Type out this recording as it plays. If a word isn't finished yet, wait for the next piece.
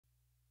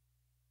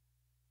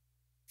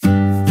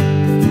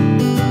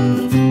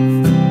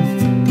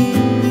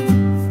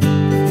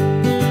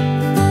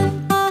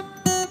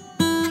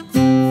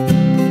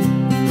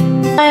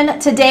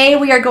Today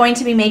we are going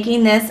to be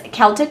making this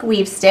Celtic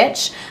Weave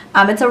stitch.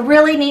 It's a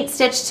really neat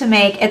stitch to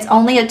make. It's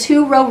only a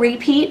 2-row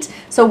repeat,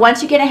 so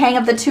once you get a hang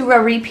of the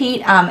 2-row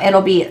repeat,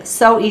 it'll be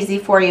so easy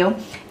for you.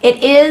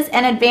 It is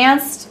an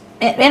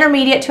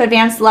intermediate to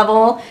advanced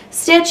level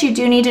stitch. You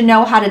do need to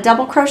know how to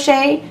double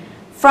crochet,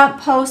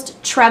 front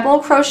post treble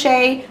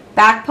crochet,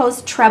 back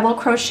post treble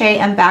crochet,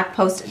 and back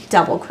post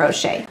double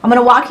crochet. I'm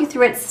going to walk you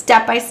through it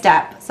step by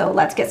step, so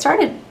let's get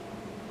started.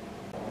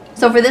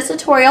 So for this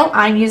tutorial,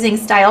 I'm using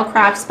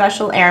Stylecraft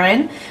Special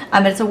Aran.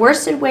 It's a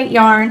worsted weight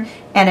yarn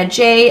and a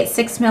J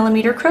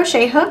 6mm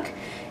crochet hook.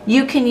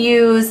 You can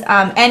use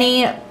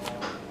any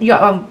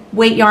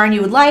weight yarn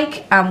you would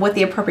like with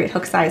the appropriate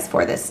hook size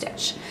for this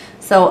stitch.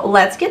 So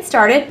let's get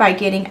started by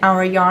getting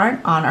our yarn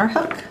on our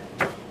hook.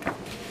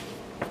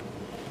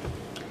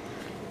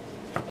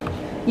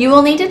 You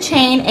will need to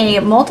chain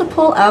a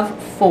multiple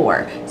of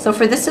 4. So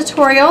for this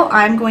tutorial,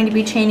 I'm going to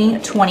be chaining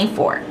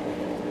 24.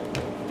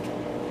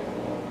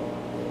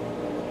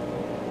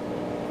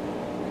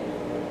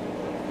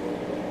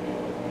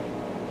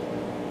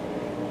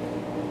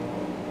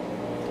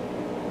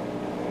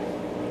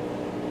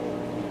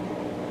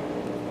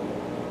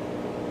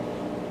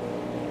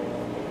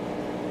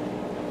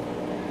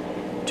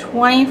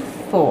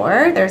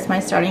 There's my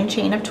starting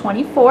chain of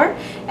 24,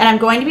 and I'm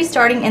going to be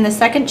starting in the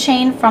second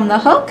chain from the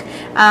hook,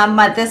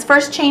 but this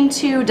first chain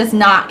 2 does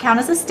not count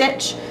as a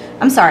stitch.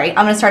 I'm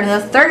going to start in the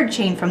third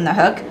chain from the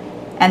hook,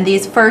 and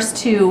these first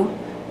 2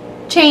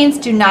 chains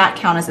do not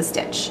count as a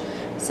stitch.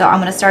 So I'm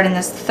going to start in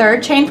this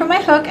third chain from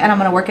my hook, and I'm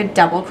going to work a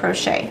double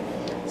crochet.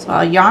 So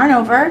I'll yarn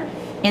over,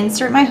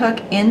 insert my hook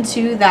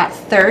into that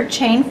third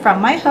chain from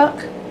my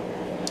hook,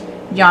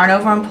 yarn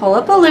over and pull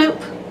up a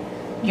loop,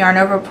 yarn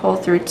over, pull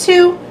through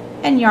 2,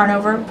 and yarn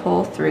over,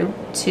 pull through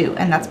 2,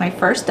 and that's my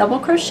first double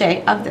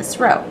crochet of this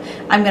row.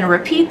 I'm going to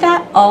repeat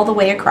that all the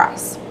way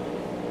across.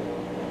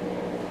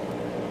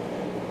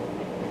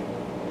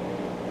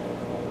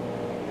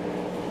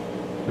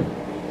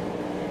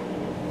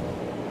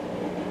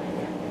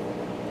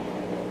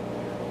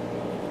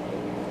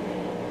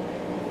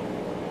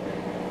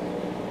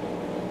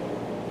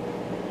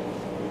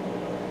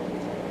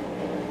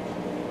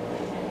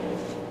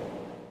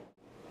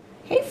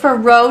 Okay, for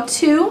row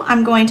 2,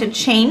 I'm going to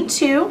chain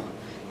 2.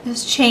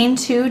 This chain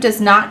 2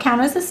 does not count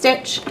as a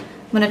stitch.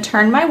 I'm going to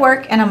turn my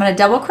work and I'm going to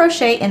double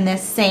crochet in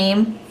this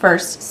same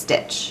first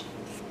stitch.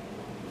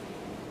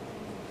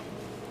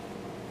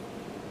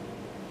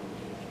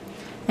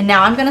 And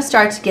now I'm going to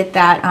start to get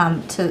that,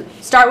 to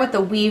start with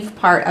the weave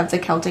part of the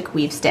Celtic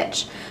Weave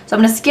stitch. So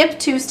I'm going to skip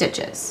 2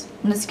 stitches.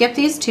 I'm going to skip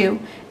these 2 and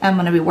I'm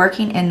going to be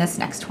working in this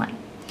next one.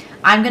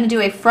 I'm going to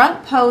do a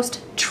front post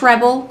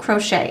treble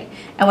crochet.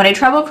 And what a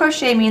treble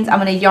crochet means, I'm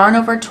going to yarn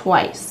over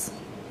twice.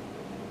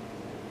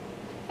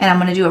 And I'm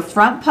going to do a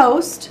front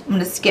post. I'm going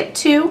to skip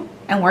 2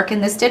 and work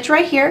in this stitch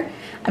right here.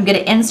 I'm going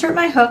to insert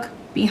my hook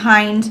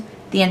behind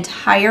the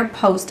entire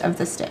post of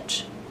the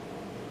stitch.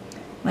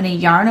 I'm going to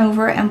yarn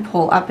over and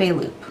pull up a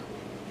loop.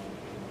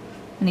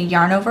 I'm going to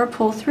yarn over,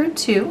 pull through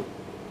 2,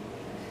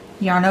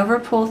 yarn over,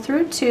 pull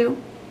through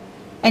 2,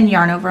 and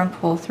yarn over and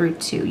pull through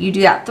 2. You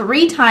do that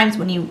 3 times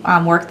when you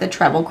work the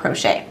treble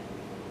crochet.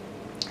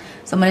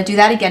 So I'm going to do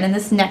that again in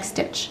this next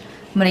stitch.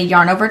 I'm going to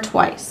yarn over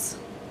twice.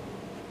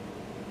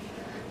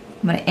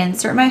 I'm going to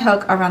insert my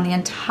hook around the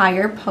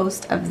entire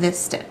post of this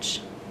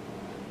stitch,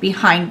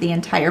 behind the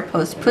entire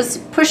post,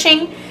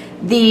 pushing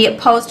the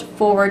post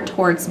forward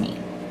towards me.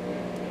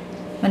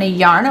 I'm going to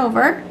yarn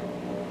over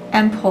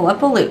and pull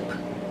up a loop.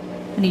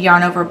 I'm going to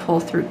yarn over, pull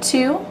through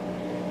 2,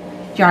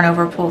 yarn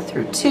over, pull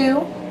through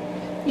 2,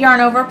 yarn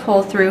over,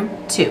 pull through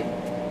 2.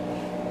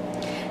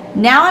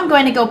 Now I'm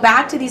going to go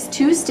back to these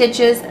 2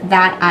 stitches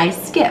that I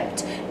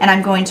skipped, and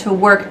I'm going to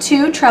work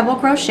 2 treble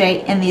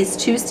crochet in these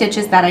 2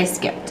 stitches that I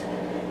skipped.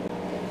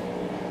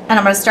 And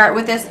I'm going to start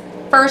with this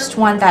first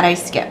one that I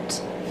skipped.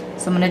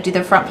 So I'm going to do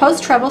the front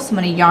post treble, so I'm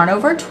going to yarn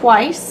over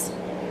twice.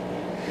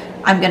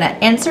 I'm going to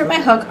insert my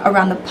hook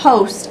around the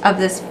post of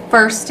this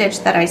first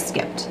stitch that I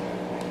skipped.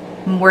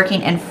 I'm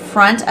working in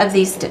front of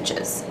these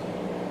stitches.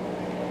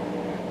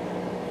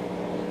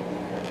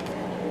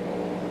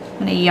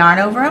 I'm going to yarn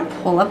over and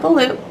pull up a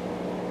loop.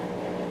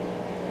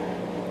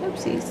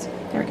 Oopsies,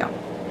 there we go.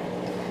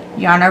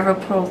 Yarn over,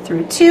 pull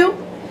through 2,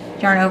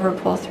 yarn over,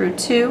 pull through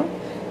 2,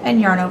 and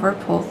yarn over,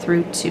 pull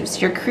through 2. So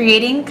you're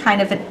creating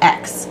kind of an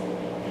X.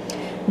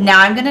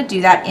 Now I'm going to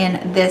do that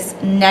in this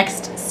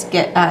next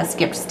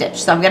skipped stitch.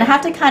 So I'm going to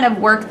have to kind of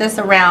work this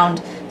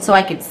around so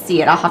I could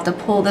see it. I'll have to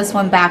pull this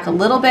one back a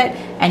little bit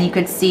and you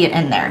could see it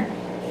in there.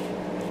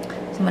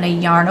 So I'm going to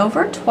yarn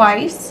over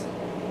twice,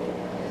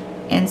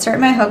 insert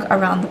my hook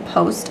around the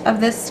post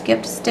of this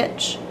skipped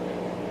stitch,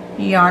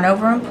 yarn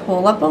over and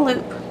pull up a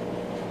loop,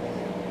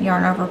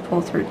 yarn over,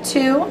 pull through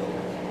 2,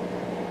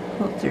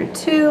 pull through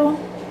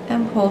 2,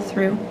 and pull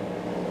through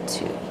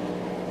 2.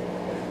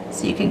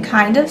 So you can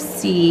kind of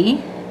see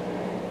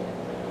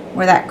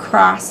where that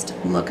crossed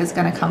look is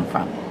going to come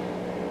from.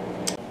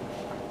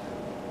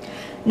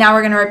 Now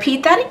we're going to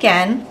repeat that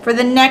again for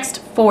the next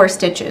 4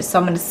 stitches. So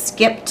I'm going to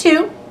skip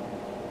 2,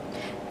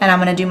 and I'm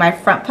going to do my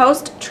front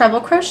post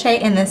treble crochet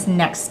in this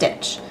next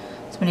stitch.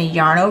 So I'm going to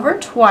yarn over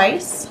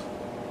twice.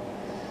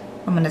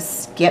 I'm going to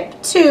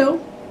skip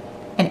 2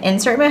 and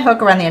insert my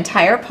hook around the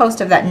entire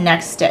post of that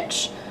next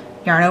stitch.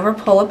 Yarn over,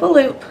 pull up a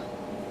loop,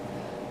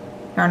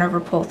 yarn over,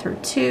 pull through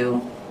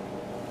 2,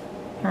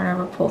 yarn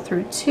over, pull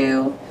through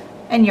 2,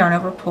 and yarn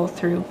over, pull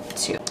through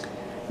 2.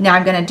 Now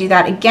I'm going to do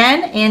that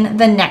again in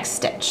the next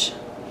stitch.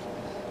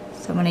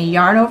 So I'm going to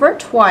yarn over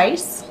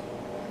twice,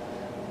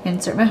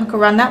 insert my hook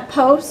around that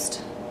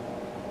post,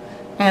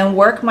 and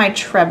work my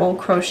treble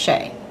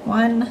crochet.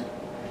 1,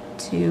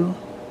 2,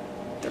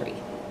 3.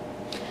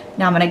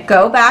 Now I'm going to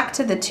go back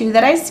to the 2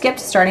 that I skipped,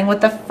 starting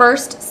with the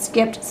first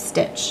skipped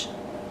stitch.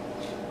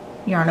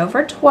 Yarn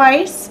over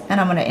twice,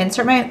 and I'm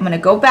going to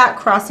go back,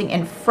 crossing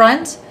in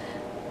front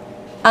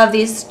of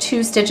these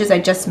 2 stitches I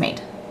just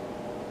made,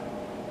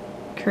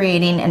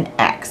 creating an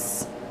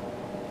X.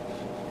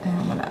 And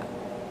I'm going to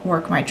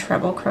work my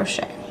treble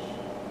crochet.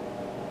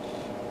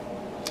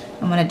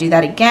 I'm going to do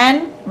that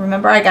again.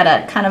 Remember, I got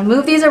to kind of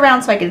move these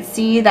around so I can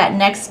see that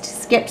next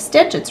skip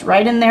stitch. It's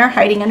right in there,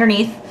 hiding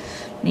underneath.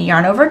 I'm going to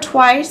yarn over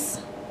twice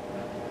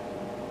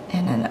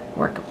and then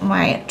work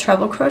my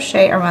treble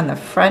crochet around the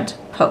front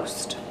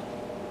post.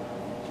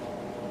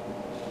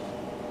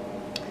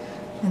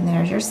 And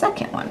there's your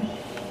second one.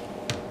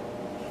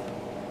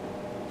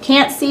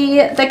 Can't see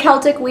the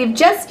Celtic weave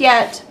just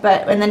yet,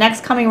 but in the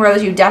next coming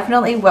rows you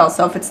definitely will.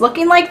 So if it's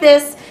looking like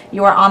this,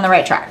 you are on the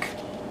right track.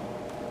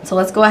 So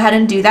let's go ahead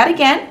and do that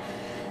again.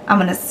 I'm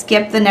going to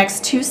skip the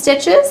next 2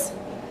 stitches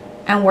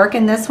and work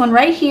in this one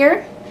right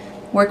here.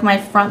 Work my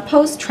front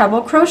post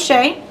treble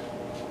crochet.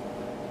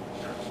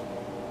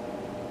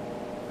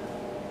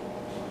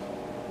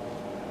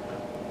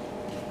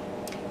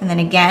 And then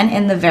again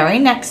in the very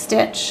next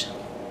stitch.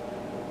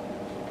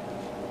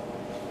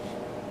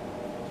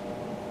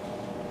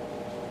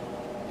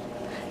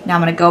 Now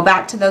I'm going to go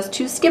back to those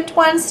 2 skipped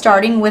ones,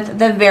 starting with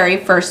the very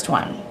first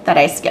one that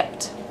I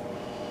skipped.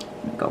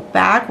 Go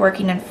back,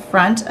 working in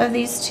front of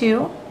these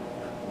 2,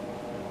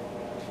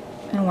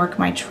 and work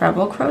my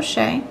treble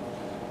crochet.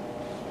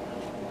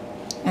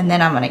 And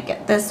then I'm going to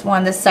get this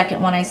one, the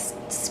second one I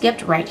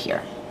skipped, right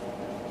here.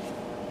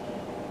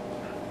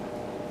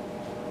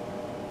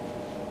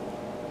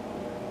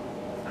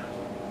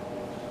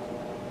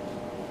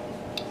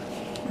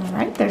 All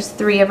right, there's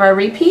 3 of our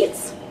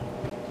repeats.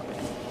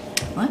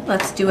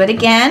 Let's do it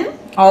again,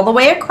 all the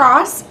way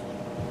across.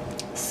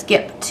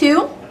 Skip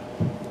 2,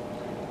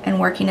 and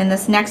working in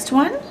this next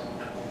one,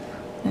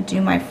 I'm going to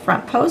do my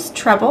front post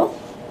treble,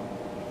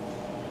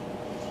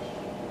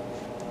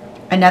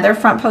 another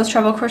front post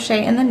treble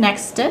crochet in the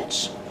next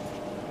stitch,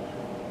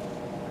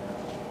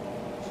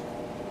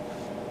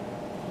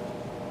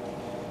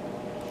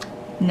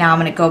 now I'm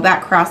going to go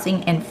back,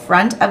 crossing in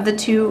front of the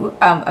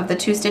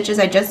two stitches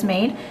I just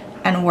made,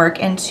 and work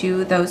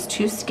into those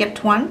 2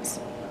 skipped ones.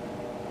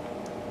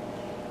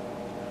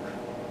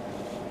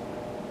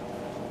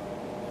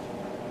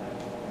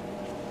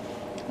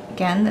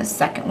 Again, the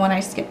second one I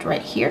skipped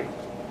right here.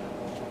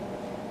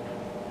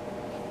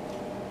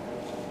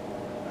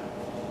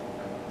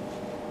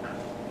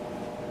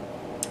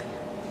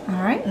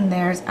 All right, and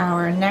there's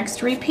our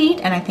next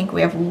repeat, and I think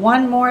we have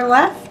 1 more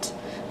left.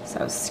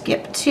 So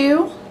skip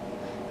 2,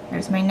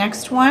 there's my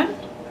next one,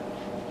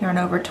 yarn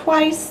over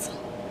twice,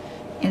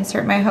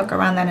 insert my hook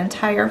around that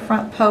entire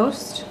front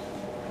post,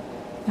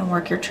 and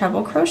work your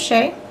treble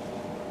crochet.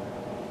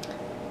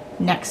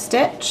 Next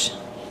stitch.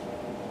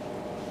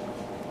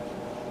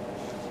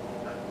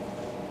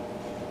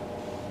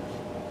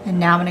 And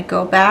now I'm going to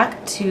go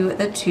back to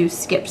the 2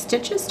 skip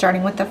stitches,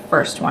 starting with the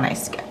first one I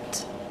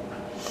skipped.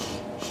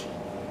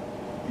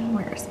 And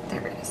where is it?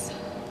 There it is.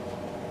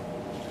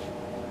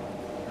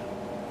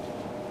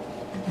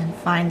 And then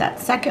find that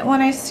second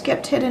one I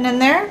skipped hidden in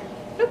there.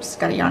 Oops,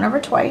 got to yarn over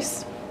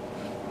twice.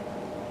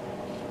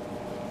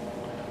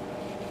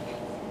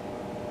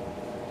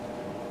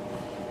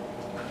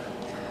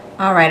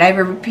 All right, I've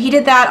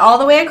repeated that all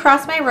the way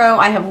across my row.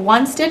 I have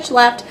 1 stitch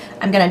left.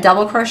 I'm going to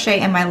double crochet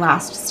in my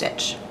last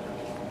stitch.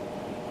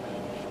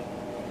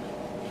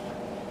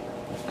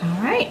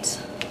 All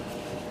right,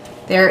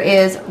 there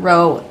is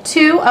row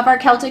 2 of our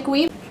Celtic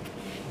weave.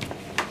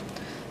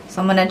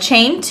 So I'm going to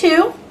chain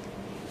 2,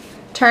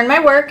 turn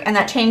my work, and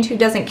that chain 2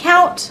 doesn't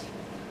count.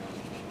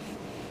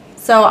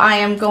 So I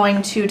am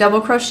going to double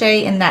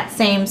crochet in that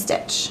same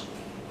stitch.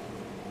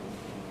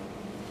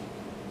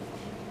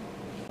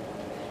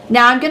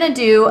 Now I'm going to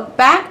do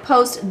back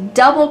post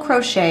double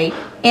crochet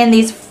in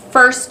these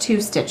first 2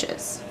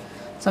 stitches.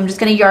 So I'm just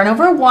going to yarn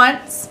over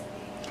once,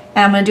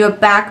 and I'm going to do a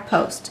back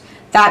post.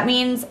 That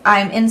means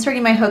I'm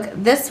inserting my hook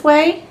this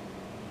way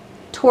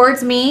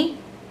towards me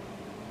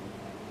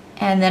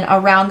and then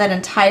around that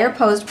entire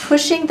post,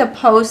 pushing the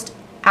post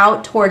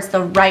out towards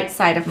the right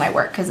side of my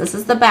work, because this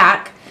is the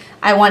back.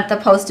 I want the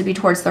post to be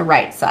towards the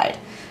right side.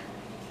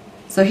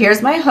 So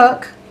here's my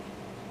hook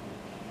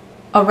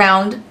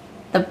around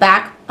the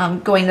back,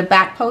 going the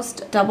back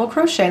post double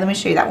crochet. Let me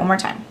show you that one more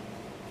time.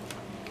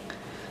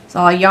 So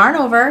I'll yarn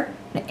over,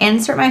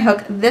 insert my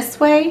hook this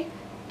way,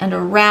 and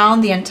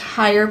around the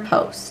entire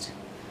post.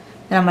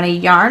 Then I'm going to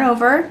yarn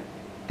over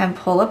and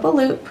pull up a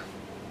loop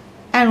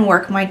and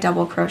work my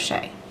double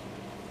crochet.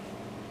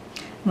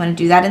 I'm going to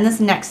do that in this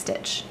next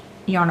stitch.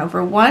 Yarn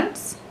over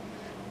once,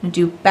 I'm going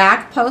to do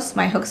back post,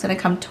 my hook's going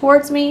to come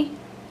towards me,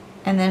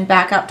 and then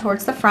back up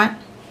towards the front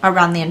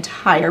around the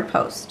entire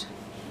post.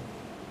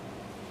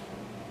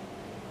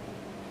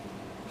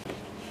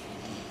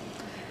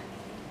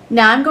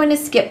 Now I'm going to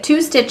skip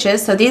 2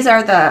 stitches, so these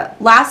are the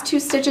last 2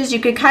 stitches. You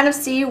could kind of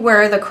see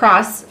where the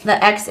cross,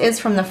 the X is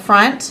from the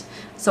front.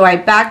 So I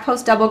back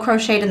post double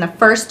crocheted in the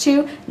first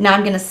 2, now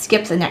I'm going to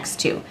skip the next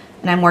 2,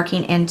 and I'm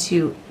working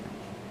into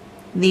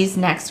these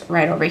next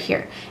right over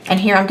here. And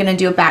here I'm going to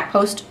do a back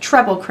post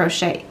treble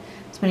crochet.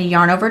 So I'm going to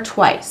yarn over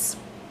twice.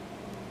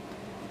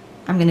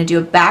 I'm going to do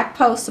a back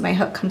post so my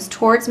hook comes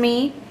towards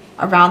me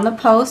around the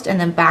post and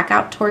then back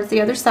out towards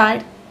the other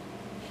side.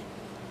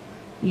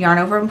 Yarn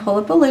over and pull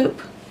up a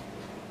loop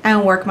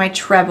and work my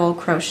treble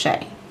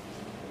crochet.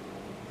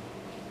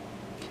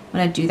 I'm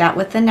going to do that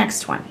with the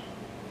next one.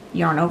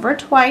 Yarn over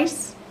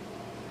twice,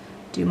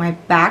 do my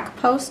back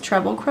post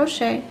treble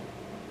crochet,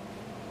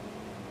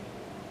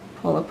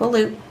 pull up a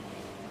loop,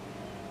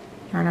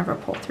 yarn over,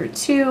 pull through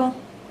 2,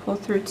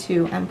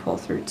 and pull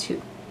through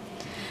 2.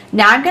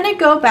 Now I'm going to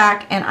go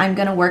back and I'm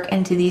going to work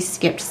into these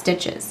skipped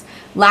stitches.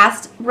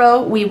 Last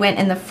row we went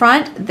in the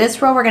front.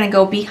 This row we're going to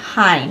go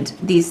behind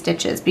these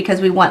stitches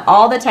because we want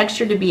all the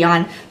texture to be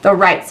on the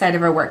right side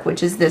of our work,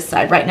 which is this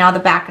side. Right now the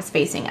back is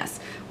facing us.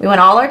 We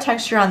want all our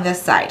texture on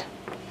this side.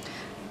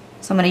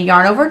 So I'm going to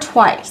yarn over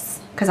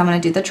twice because I'm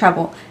going to do the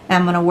treble, and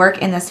I'm going to work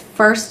in this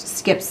first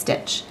skip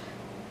stitch.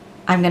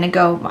 I'm going to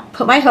go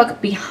put my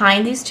hook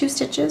behind these 2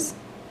 stitches.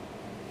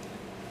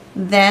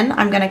 Then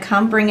I'm going to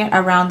come bring it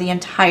around the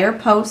entire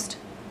post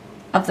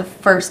of the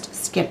first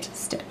skipped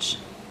stitch.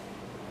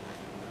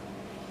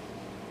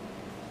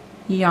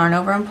 Yarn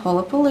over and pull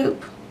up a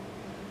loop.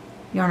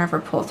 Yarn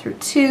over, pull through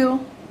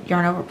 2,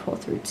 yarn over, pull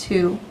through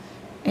 2,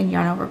 and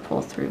yarn over,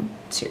 pull through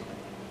 2.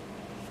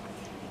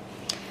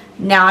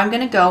 Now I'm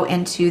going to go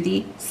into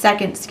the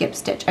second skip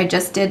stitch. I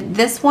just did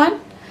this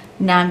one.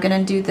 Now I'm going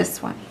to do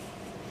this one.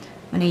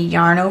 I'm going to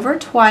yarn over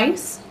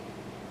twice,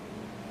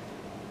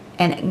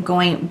 and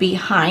going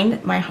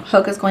behind, my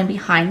hook is going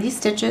behind these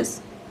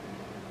stitches.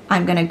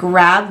 I'm going to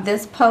grab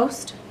this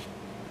post.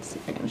 Let's see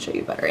if I can show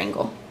you a better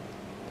angle.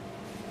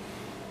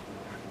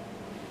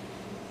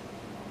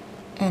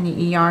 And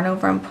you yarn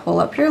over and pull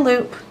up your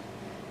loop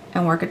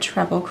and work a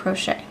treble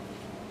crochet.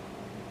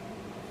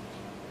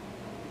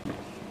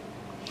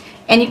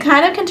 And you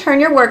kind of can turn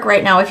your work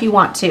right now if you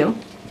want to.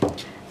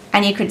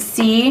 And you could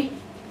see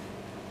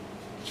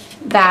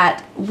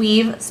that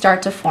weave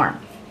start to form.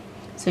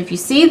 So if you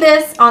see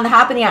this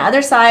happening on the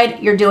other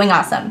side, you're doing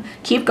awesome.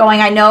 Keep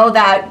going. I know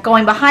that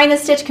going behind the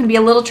stitch can be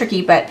a little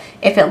tricky, but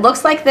if it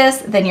looks like this,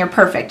 then you're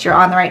perfect. You're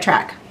on the right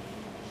track.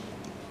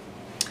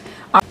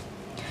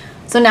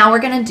 So now we're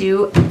going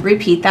to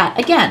repeat that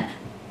again.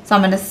 So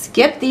I'm going to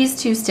skip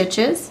these 2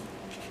 stitches.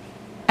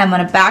 I'm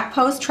going to back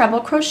post treble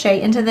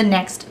crochet into the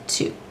next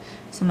 2.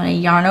 So I'm going to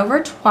yarn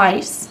over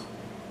twice,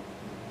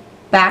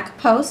 back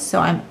post, so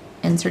I'm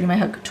inserting my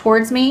hook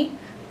towards me,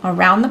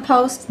 around the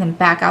post, then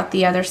back out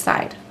the other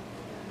side.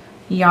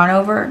 Yarn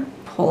over,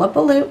 pull up a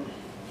loop,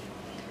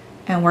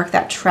 and work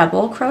that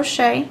treble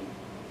crochet.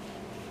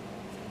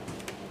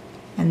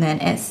 And then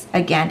it's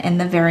again in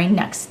the very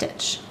next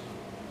stitch.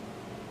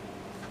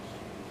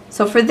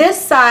 So for this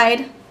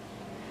side,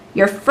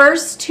 your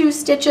first 2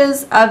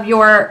 stitches of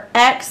your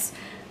X,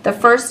 the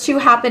first 2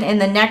 happen in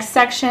the next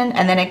section,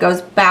 and then it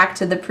goes back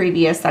to the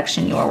previous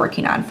section you were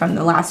working on from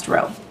the last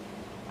row.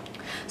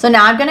 So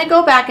now I'm going to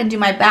go back and do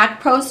my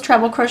back post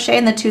treble crochet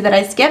in the 2 that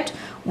I skipped,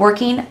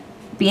 working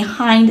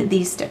behind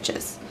these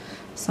stitches.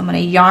 So I'm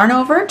going to yarn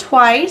over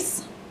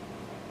twice.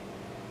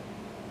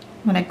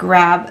 I'm going to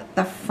grab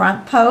the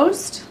front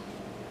post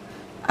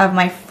of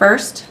my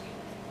first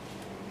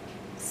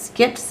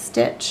skipped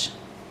stitch,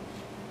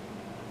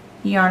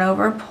 yarn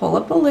over, pull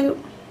up a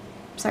loop.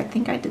 So I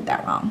think I did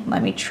that wrong.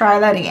 Let me try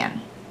that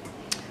again.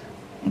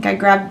 I think I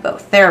grabbed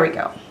both. There we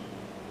go.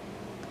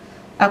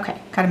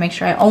 Okay, gotta make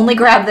sure I only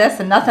grab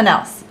this and nothing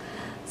else.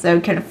 So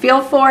kind of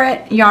feel for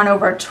it, yarn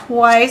over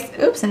twice.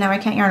 Oops, and now I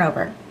can't yarn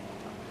over.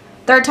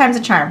 3rd time's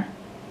a charm.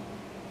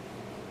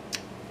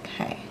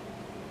 Okay.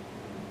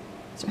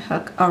 So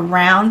hook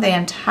around the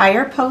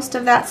entire post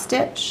of that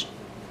stitch.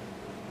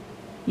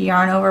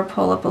 Yarn over,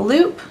 pull up a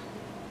loop,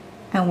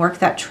 and work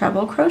that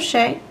treble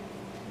crochet.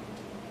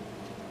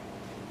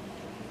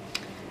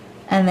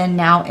 And then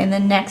now in the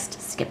next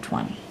skipped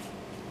one,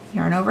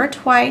 yarn over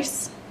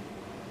twice,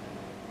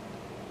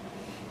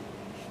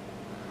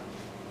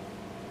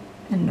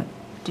 and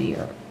do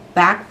your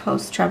back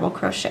post treble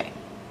crochet.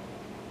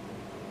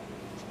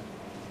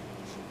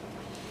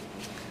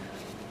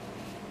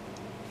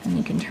 And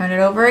you can turn it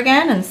over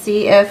again and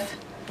see if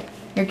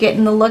you're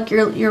getting the look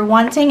you're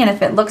wanting, and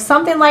if it looks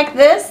something like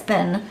this,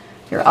 then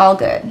you're all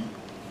good.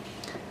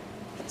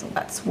 So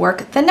let's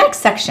work the next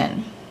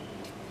section.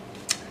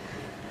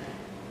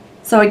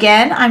 So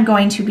again, I'm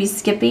going to be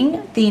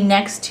skipping the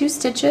next 2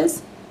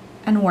 stitches.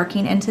 and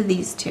working into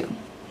these two.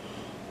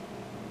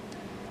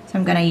 So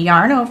I'm going to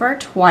yarn over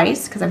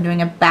twice because I'm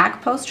doing a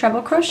back post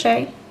treble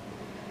crochet,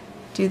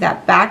 do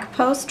that back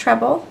post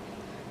treble,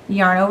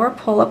 yarn over,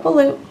 pull up a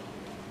loop,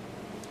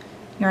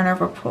 yarn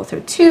over, pull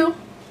through two,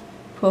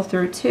 pull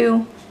through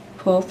two,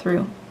 pull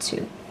through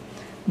two.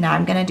 Now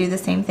I'm going to do the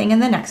same thing in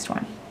the next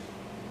one.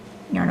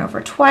 Yarn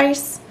over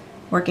twice,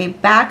 work a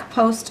back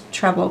post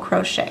treble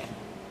crochet.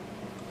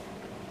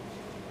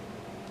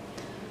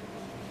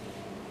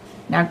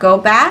 Now go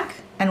back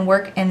and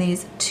work in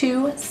these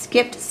two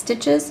skipped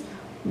stitches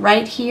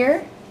right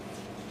here.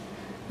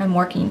 I'm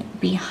working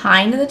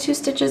behind the two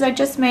stitches I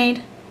just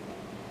made,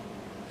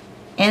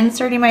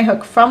 inserting my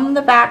hook from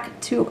the back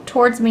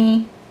towards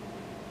me,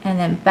 and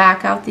then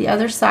back out the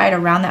other side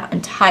around that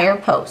entire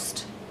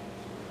post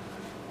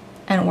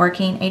and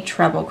working a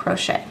treble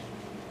crochet.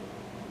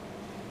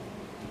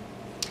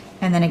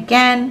 And then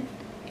again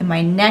in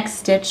my next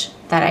stitch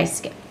that I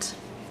skipped.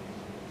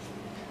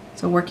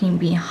 So working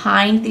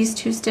behind these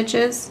two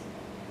stitches,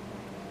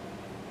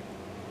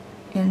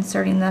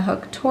 inserting the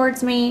hook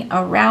towards me,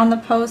 around the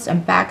post,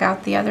 and back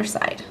out the other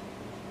side.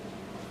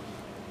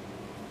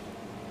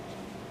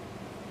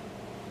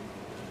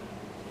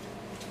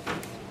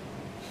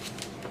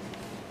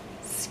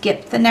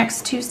 Skip the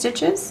next two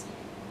stitches,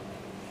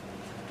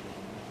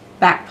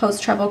 back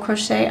post treble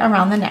crochet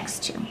around the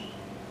next two.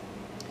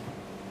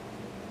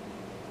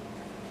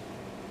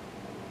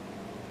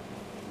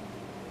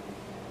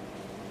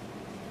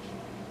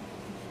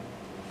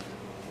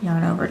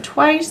 Yarn over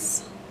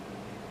twice,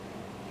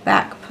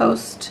 back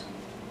post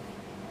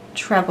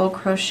treble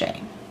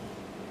crochet.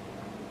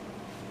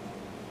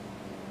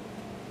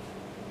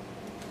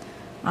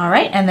 All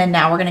right, and then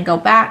now we're going to go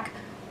back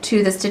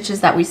to the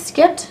stitches that we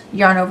skipped,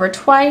 yarn over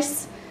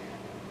twice,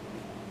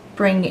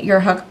 bring your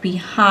hook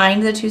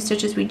behind the two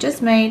stitches we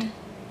just made,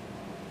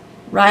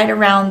 right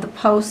around the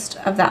post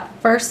of that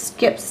first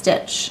skip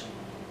stitch.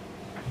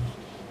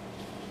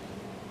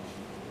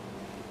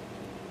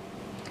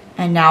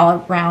 And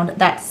now around,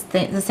 that's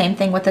the same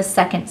thing with the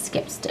second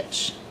skip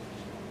stitch.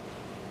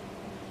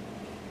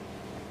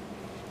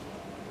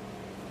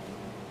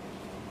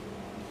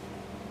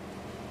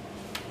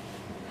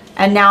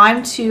 And now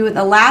I'm to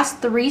the last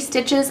three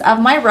stitches of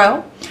my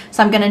row.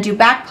 So I'm going to do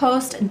back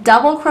post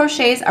double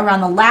crochets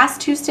around the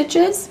last two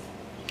stitches.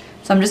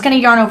 So I'm just going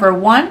to yarn over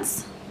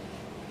once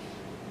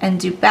and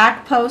do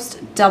back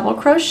post double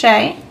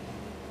crochet,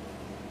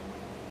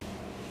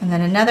 and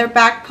then another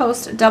back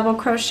post double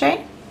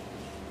crochet,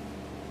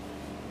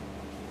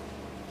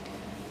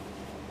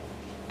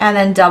 and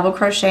then double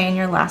crochet in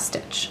your last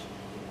stitch.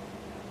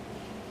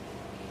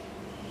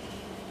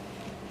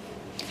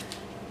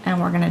 And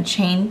we're going to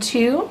chain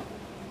two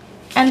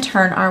and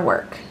turn our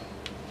work.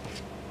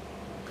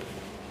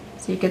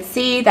 So you can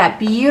see that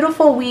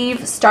beautiful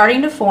weave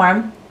starting to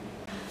form.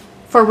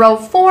 For row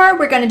 4,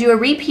 we're going to do a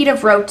repeat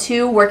of row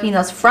 2, working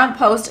those front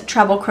post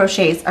treble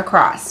crochets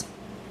across.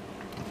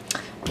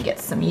 Get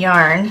some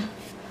yarn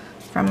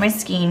from my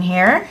skein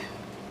here.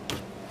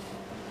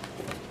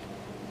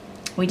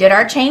 We did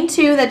our chain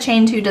 2. The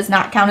chain 2 does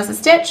not count as a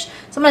stitch, so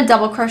I'm going to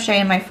double crochet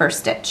in my first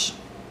stitch.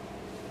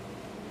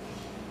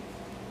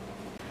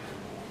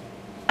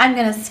 I'm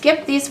going to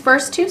skip these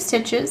first two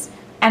stitches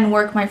and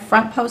work my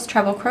front post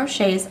treble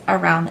crochets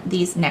around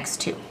these next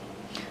two.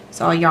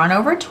 So I'll yarn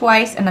over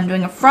twice, and I'm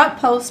doing a front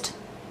post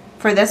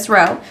for this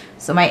row.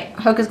 So my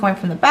hook is going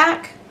from the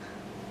back,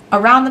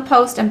 around the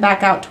post, and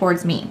back out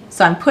towards me.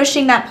 So I'm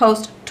pushing that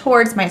post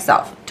towards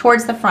myself,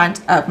 towards the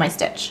front of my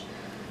stitch.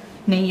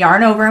 I'm going to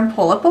yarn over and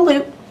pull up a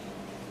loop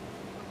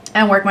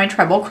and work my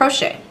treble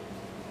crochet.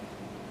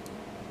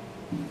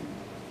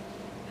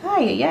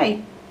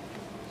 Yay.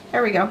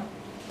 There we go.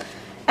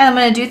 And I'm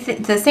going to do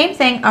the same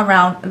thing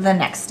around the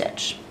next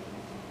stitch.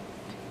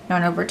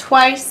 Yarn over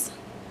twice,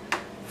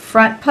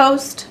 front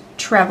post,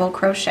 treble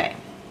crochet.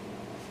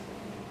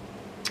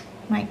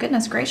 My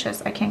goodness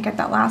gracious, I can't get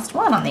that last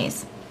one on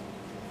these.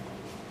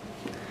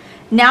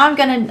 Now I'm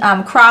going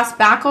to cross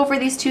back over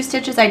these two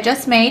stitches I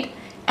just made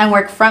and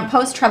work front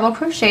post treble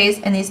crochets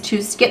in these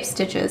two skip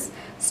stitches,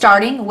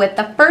 starting with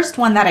the first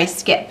one that I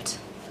skipped.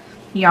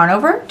 Yarn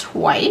over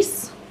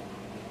twice,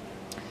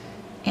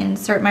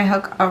 insert my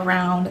hook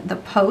around the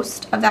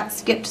post of that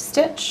skipped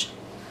stitch,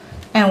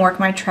 and work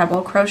my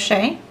treble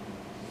crochet.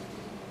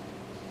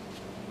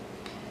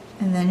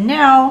 And then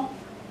now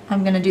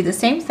I'm going to do the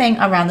same thing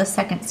around the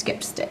second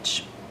skip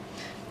stitch.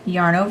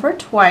 Yarn over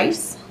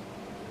twice,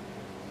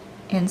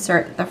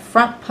 insert the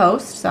front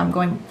post, so I'm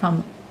going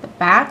from the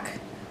back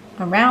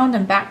around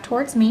and back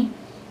towards me.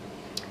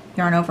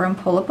 Yarn over and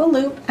pull up a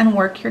loop and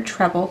work your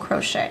treble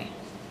crochet.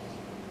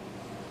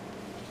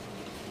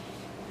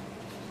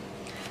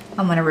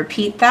 I'm going to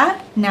repeat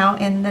that now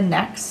in the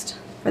next,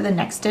 for the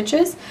next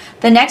stitches.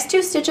 The next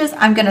two stitches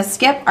I'm going to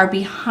skip are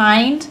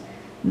behind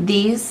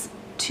these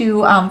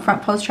two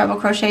front post treble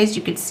crochets.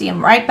 You could see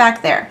them right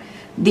back there.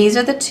 These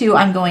are the two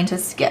I'm going to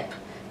skip.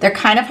 They're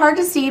kind of hard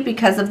to see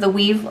because of the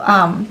weave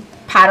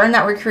pattern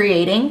that we're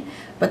creating,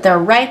 but they're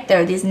right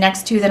there, these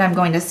next two that I'm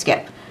going to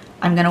skip.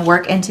 I'm going to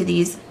work into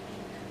these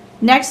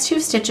next 2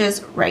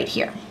 stitches right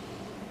here.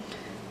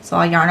 So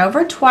I'll yarn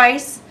over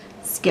twice,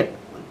 skip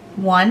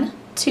 1,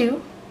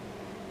 2.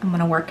 I'm going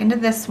to work into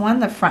this one,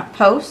 the front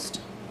post,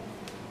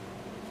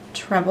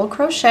 treble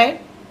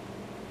crochet,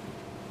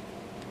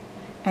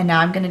 and now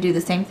I'm going to do the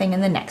same thing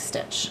in the next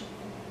stitch.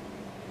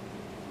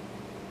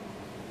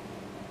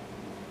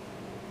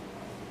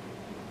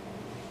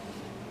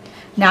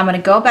 Now I'm going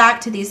to go back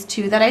to these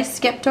 2 that I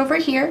skipped over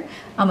here.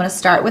 I'm going to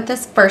start with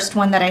this first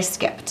one that I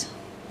skipped.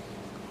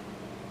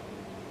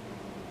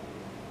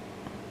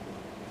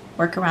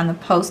 Work around the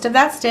post of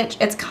that stitch.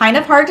 It's kind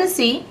of hard to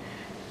see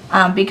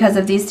because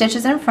of these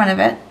stitches in front of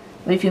it,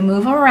 but if you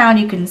move them around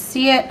you can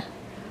see it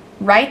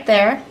right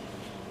there.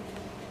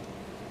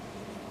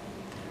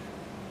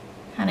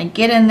 Kind of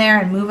get in there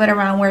and move it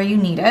around where you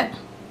need it,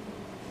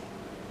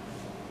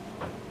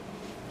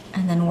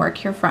 and then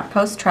work your front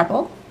post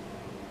treble,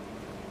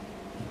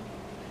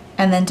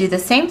 and then do the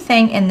same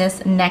thing in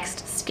this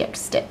next skipped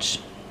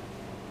stitch.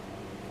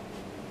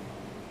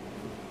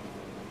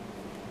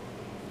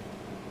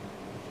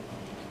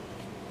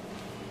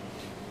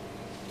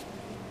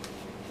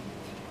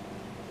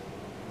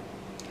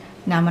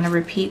 Now I'm going to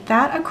repeat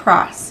that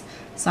across.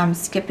 So I'm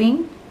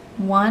skipping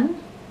 1,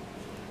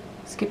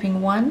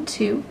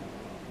 2,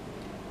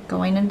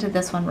 going into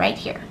this one right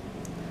here.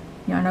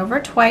 Yarn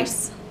over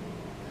twice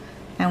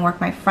and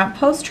work my front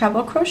post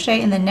treble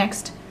crochet in the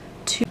next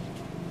 2.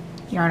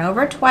 Yarn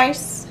over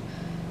twice,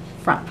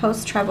 front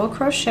post treble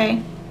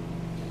crochet,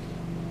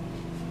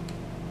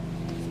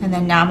 and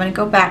then now I'm going to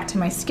go back to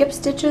my skip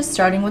stitches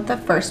starting with the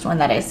first one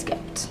that I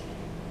skipped.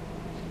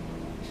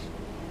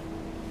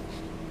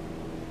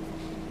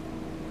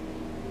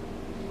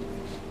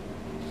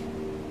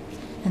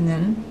 And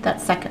then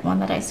that second one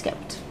that I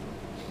skipped.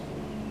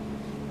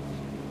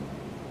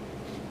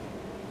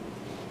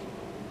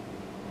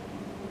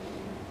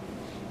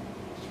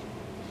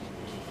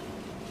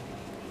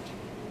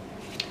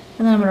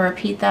 And then I'm going to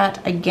repeat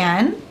that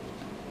again,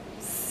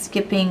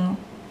 skipping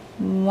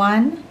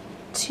 1,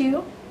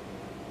 2.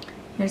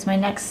 Here's my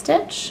next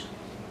stitch,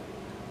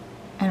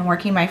 and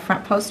working my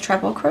front post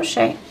treble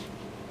crochet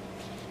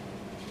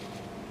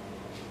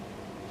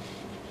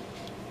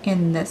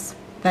in the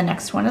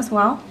next one as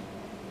well.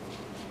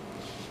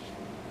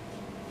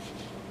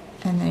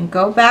 And then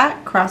go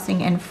back,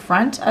 crossing in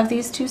front of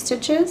these 2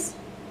 stitches,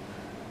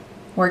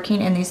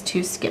 working in these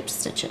 2 skipped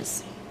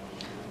stitches.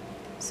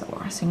 So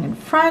crossing in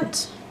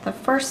front, the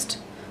first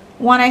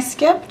one I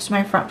skipped,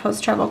 my front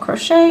post treble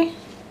crochet,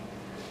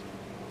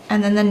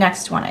 and then the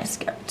next one I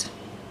skipped.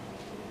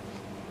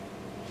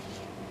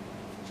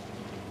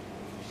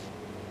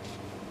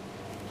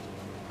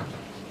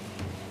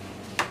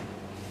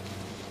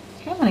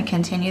 Okay, I'm going to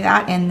continue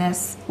that in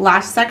this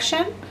last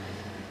section.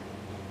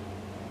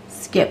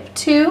 Skip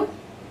 2.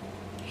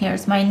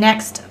 Here's my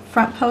next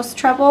front post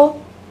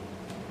treble,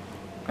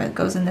 where it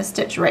goes in this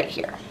stitch right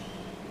here.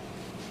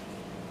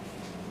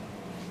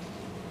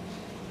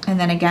 And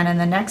then again in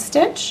the next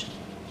stitch.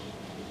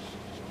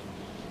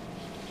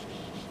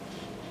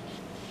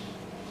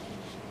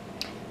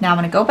 Now I'm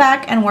going to go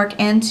back and work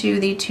into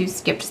the 2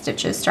 skipped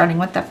stitches, starting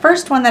with the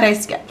first one that I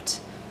skipped.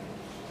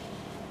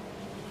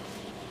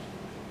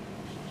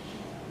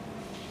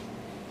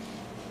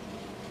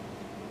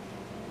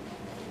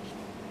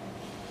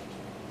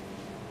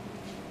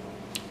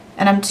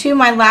 And I'm to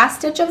my last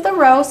stitch of the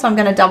row, so I'm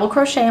going to double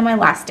crochet in my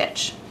last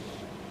stitch.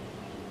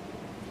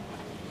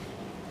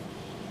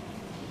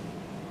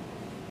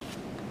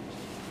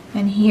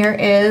 And here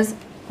is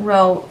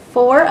row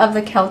 4 of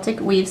the Celtic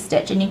Weave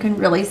stitch, and you can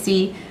really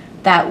see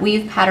that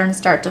weave pattern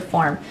start to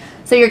form.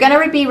 So you're going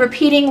to be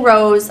repeating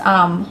rows 3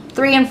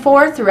 and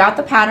 4 throughout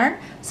the pattern.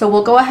 So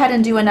we'll go ahead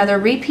and do another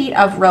repeat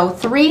of row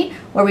 3,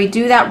 where we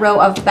do that row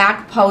of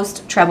back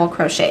post treble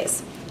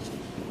crochets.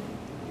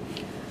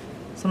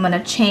 So I'm going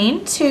to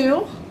chain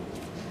 2,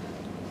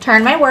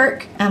 turn my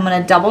work, I'm going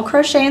to double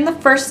crochet in the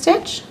first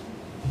stitch.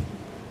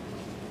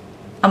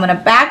 I'm going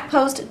to back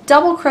post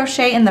double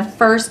crochet in the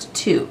first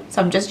 2.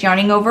 So I'm just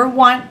yarning over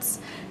once,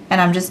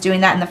 and I'm just doing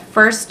that in the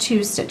first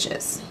 2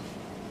 stitches.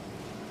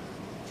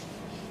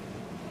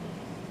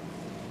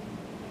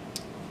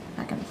 If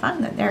I can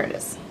find that, there it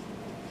is.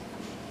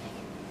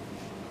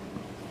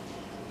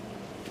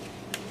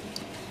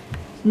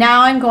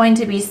 Now I'm going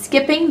to be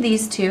skipping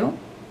these 2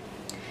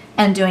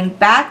 and doing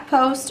back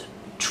post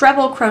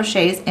treble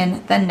crochets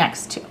in the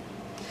next 2. I'm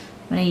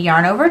going to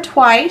yarn over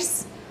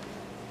twice.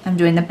 I'm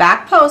doing the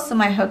back post, so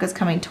my hook is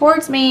coming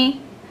towards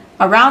me,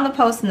 around the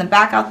post, and then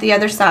back out the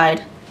other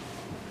side,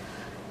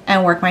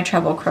 and work my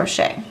treble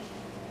crochet.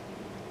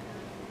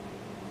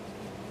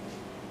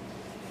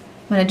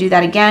 I'm going to do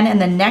that again in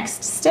the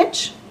next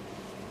stitch.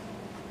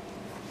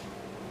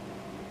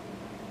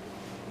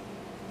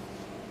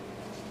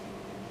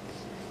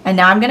 And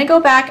now I'm going to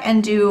go back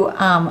and do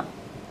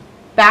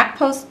back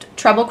post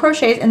treble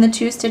crochets in the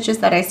 2 stitches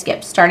that I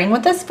skipped, starting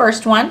with this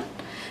first one,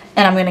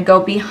 and I'm going to go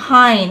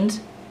behind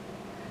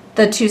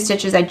the 2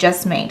 stitches I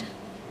just made,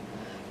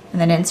 and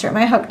then insert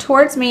my hook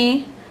towards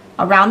me,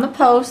 around the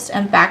post,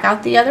 and back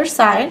out the other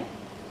side,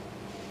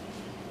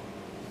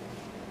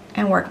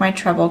 and work my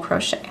treble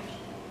crochet.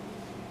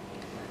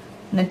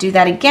 I'm going to do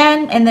that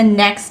again in the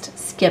next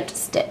skipped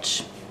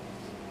stitch.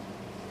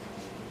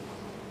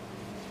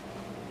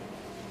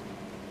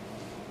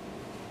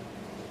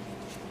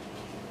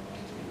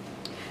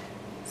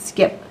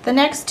 Skip the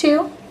next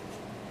two,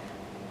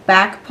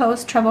 back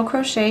post treble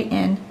crochet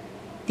in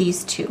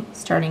these two,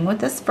 starting with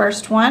this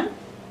first one.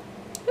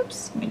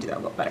 Oops, let me do that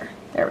a little better.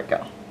 There we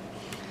go.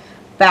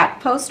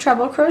 Back post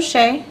treble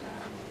crochet,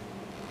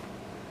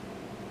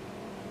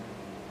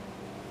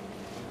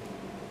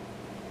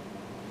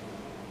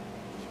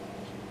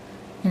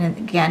 and then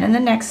again in the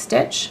next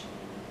stitch.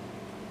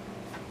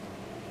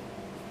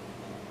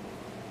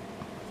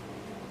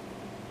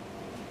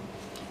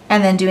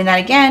 And then doing that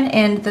again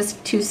in the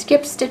two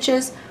skip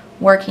stitches,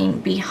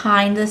 working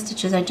behind the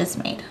stitches I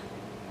just made.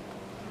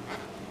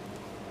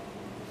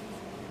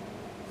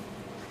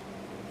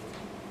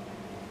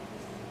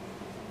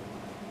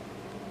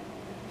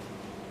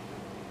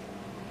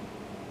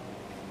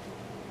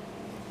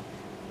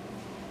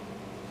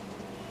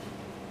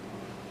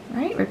 All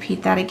right,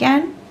 repeat that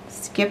again.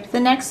 Skip the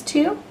next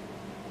two.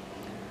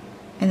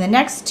 In the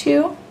next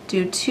two,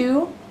 do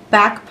 2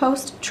 back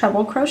post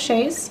treble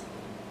crochets.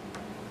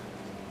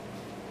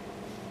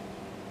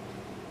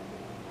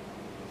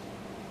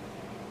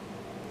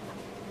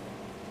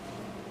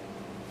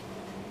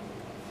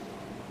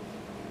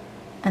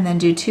 And then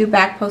do 2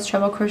 back post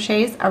treble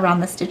crochets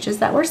around the stitches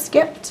that were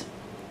skipped.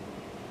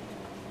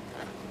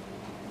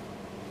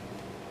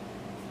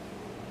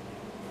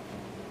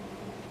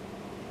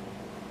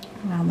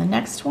 Around the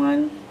next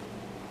one.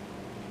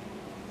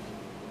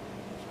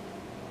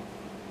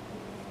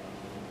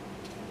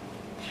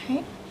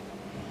 Okay.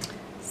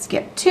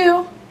 Skip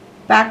 2,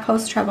 back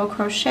post treble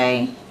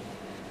crochet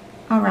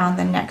around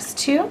the next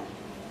 2.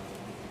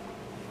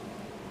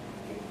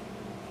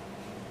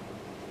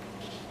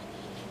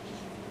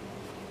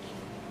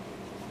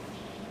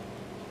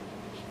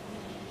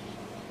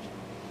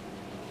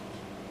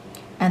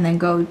 And then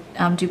go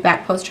do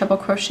back post treble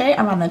crochet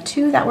around the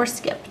 2 that were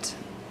skipped.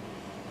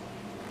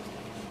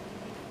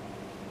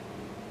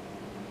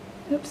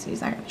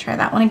 Oopsies, I'm going to try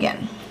that one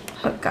again.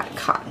 Hook got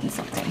caught in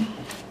something.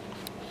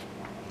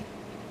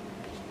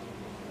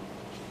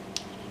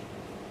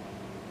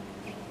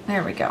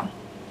 There we go.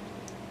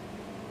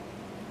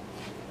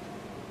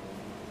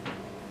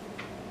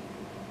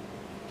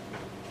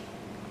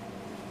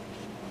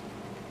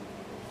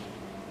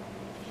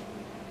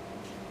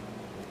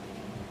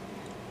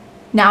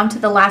 Now I'm to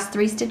the last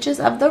 3 stitches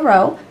of the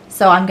row,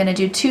 so I'm going to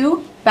do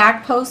 2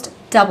 back post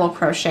double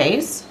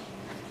crochets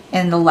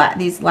in the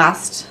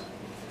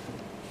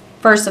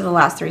first of the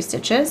last 3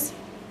 stitches.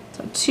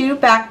 So 2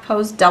 back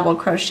post double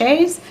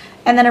crochets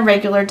and then a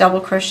regular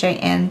double crochet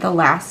in the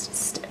last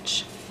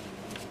stitch.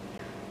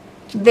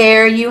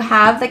 There you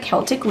have the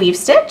Celtic weave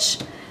stitch.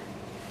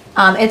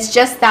 It's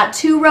just that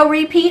 2-row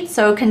repeat,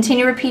 so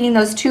continue repeating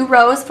those 2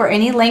 rows for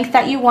any length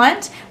that you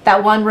want.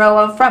 That 1 row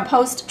of front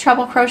post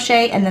treble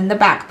crochet and then the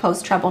back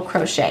post treble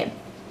crochet.